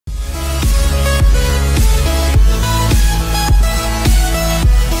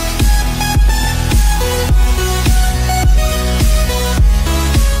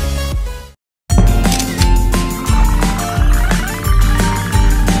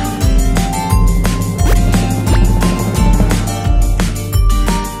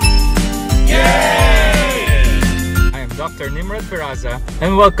Firaza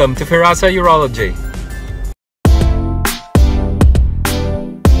and welcome to Firaza Urology.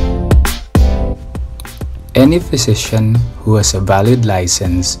 Any physician who has a valid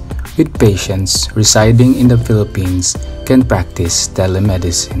license with patients residing in the Philippines can practice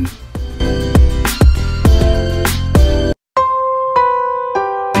telemedicine.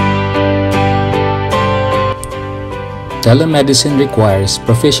 Telemedicine requires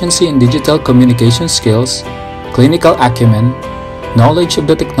proficiency in digital communication skills, clinical acumen, knowledge of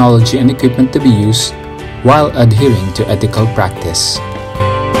the technology and equipment to be used, while adhering to ethical practice.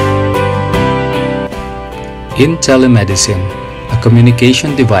 In telemedicine, a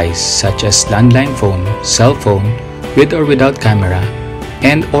communication device such as landline phone, cell phone, with or without camera,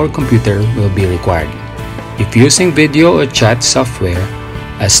 and/or computer will be required. If using video or chat software,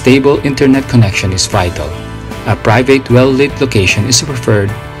 a stable internet connection is vital. A private, well-lit location is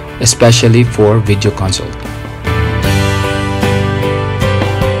preferred, especially for video consult.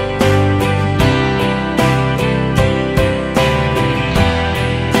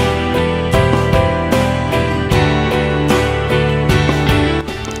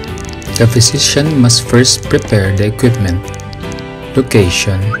 The physician must first prepare the equipment,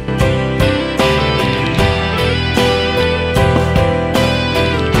 location,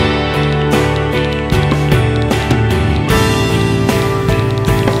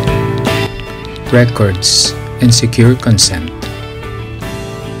 records, and secure consent.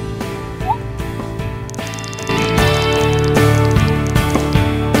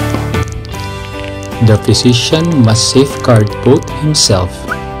 The physician must safeguard both himself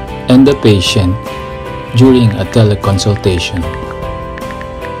and the patient during a teleconsultation.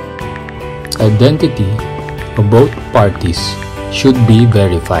 Identity of both parties should be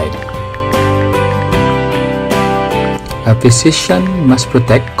verified. A physician must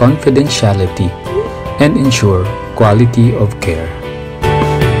protect confidentiality and ensure quality of care.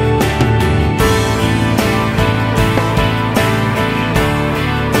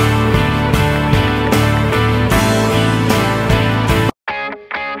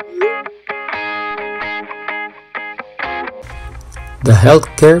 The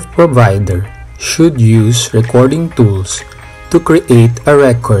healthcare provider should use recording tools to create a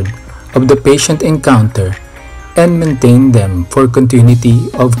record of the patient encounter and maintain them for continuity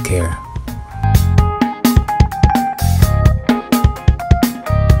of care.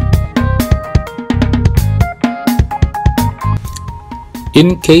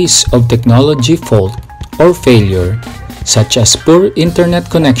 In case of technology fault or failure, such as poor internet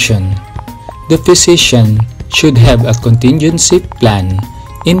connection, the physician should have a contingency plan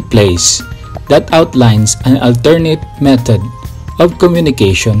in place that outlines an alternate method of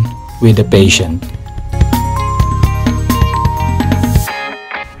communication with the patient.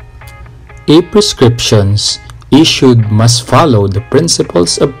 E-prescriptions issued must follow the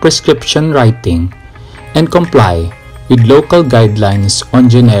principles of prescription writing and comply with local guidelines on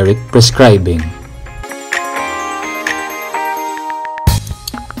generic prescribing.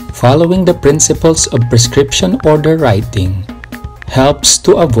 Following the principles of prescription order writing helps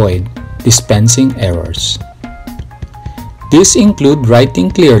to avoid dispensing errors. These include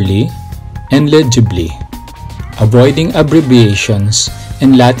writing clearly and legibly, avoiding abbreviations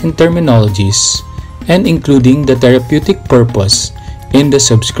and Latin terminologies, and including the therapeutic purpose in the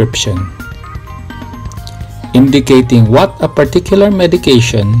subscription. Indicating what a particular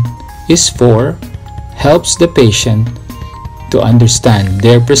medication is for helps the patient to understand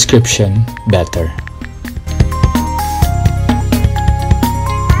their prescription better.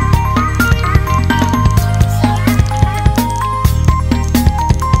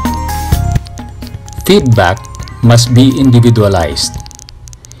 Feedback must be individualized.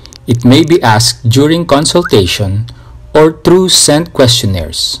 It may be asked during consultation or through sent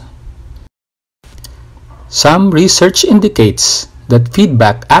questionnaires. Some research indicates that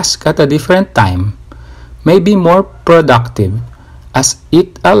feedback asked at a different time may be more productive as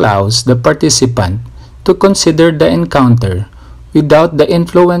it allows the participant to consider the encounter without the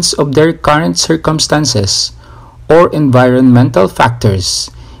influence of their current circumstances or environmental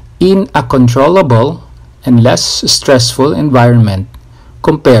factors in a controllable and less stressful environment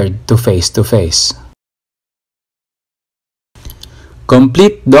compared to face-to-face.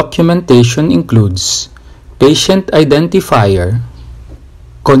 Complete documentation includes patient identifier,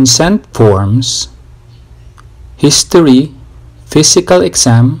 consent forms, history, physical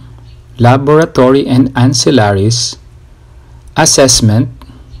exam, laboratory and ancillaries, assessment,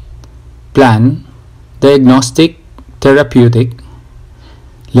 plan, diagnostic, therapeutic,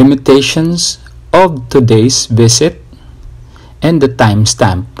 limitations of today's visit, and the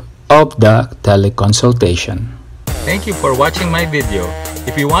timestamp of the teleconsultation. Thank you for watching my video.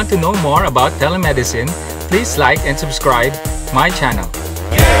 If you want to know more about telemedicine, please like and subscribe my channel.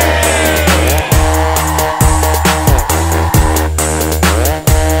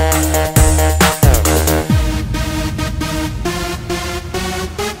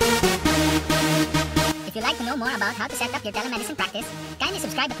 If you'd like to know more about how to set up your telemedicine practice, kindly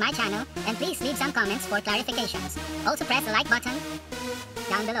subscribe at my channel and please leave some comments for clarifications. Also press the like button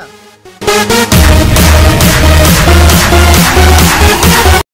down below.